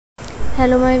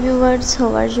Hello my viewers,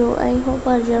 how are you? I hope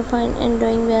all you are fine and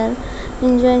doing well,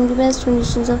 enjoying the best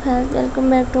conditions of health. Welcome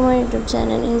back to my YouTube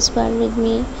channel Inspired with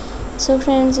me. So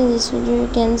friends, in this video you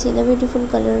can see the beautiful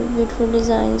color, beautiful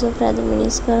designs of rather mini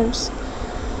skirts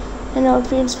and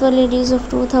outfits for ladies of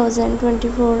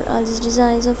 2024. All these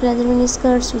designs of leather mini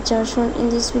skirts which are shown in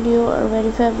this video are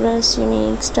very fabulous,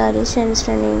 unique, stylish and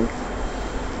stunning.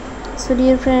 So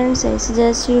dear friends, I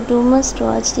suggest you to must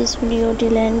watch this video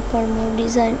till end for more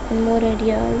design and more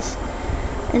ideas,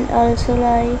 and also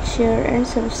like, share and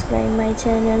subscribe my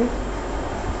channel.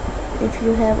 If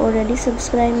you have already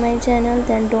subscribed my channel,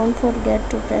 then don't forget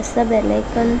to press the bell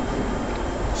icon.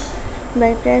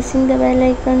 By pressing the bell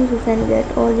icon you can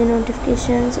get all the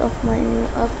notifications of my new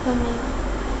upcoming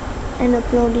and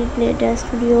uploaded latest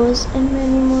videos and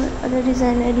many more other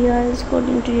design ideas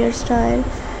according to your style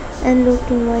and look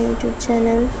in my YouTube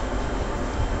channel.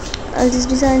 All these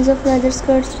designs of leather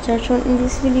skirts which are shown in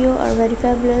this video are very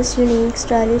fabulous, unique,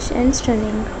 stylish and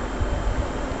stunning.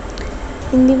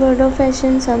 In the world of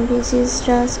fashion, some pieces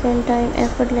just spend time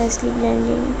effortlessly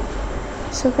blending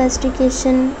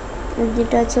sophistication with the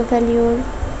touch of allure.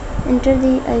 Enter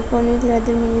the iconic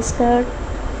leather mini skirt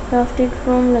crafted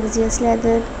from luxurious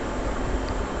leather.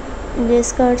 These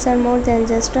skirts are more than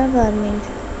just a garment.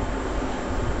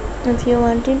 If you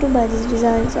wanted to buy these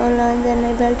designs online, then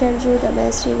I will tell you the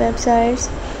best websites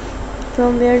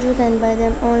from where you can buy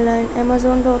them online: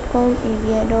 Amazon.com,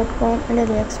 AVI.com and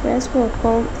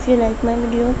AliExpress.com. If you like my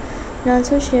video, then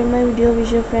also share my video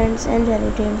with your friends and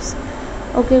relatives.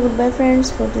 Okay, goodbye friends,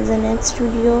 for the next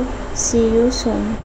video. See you soon.